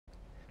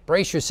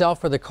Brace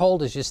yourself for the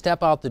cold as you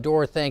step out the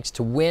door thanks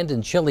to wind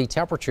and chilly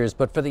temperatures.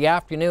 But for the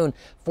afternoon,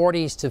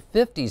 40s to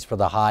 50s for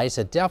the highs,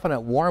 a definite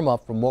warm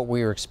up from what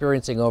we were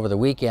experiencing over the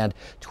weekend.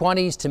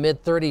 20s to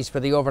mid 30s for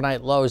the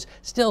overnight lows.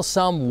 Still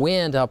some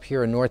wind up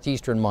here in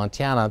northeastern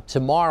Montana.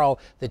 Tomorrow,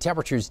 the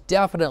temperatures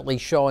definitely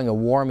showing a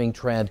warming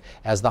trend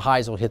as the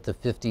highs will hit the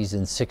 50s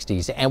and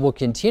 60s and will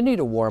continue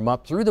to warm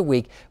up through the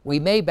week. We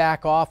may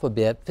back off a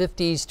bit,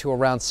 50s to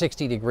around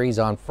 60 degrees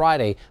on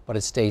Friday, but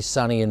it stays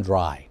sunny and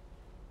dry.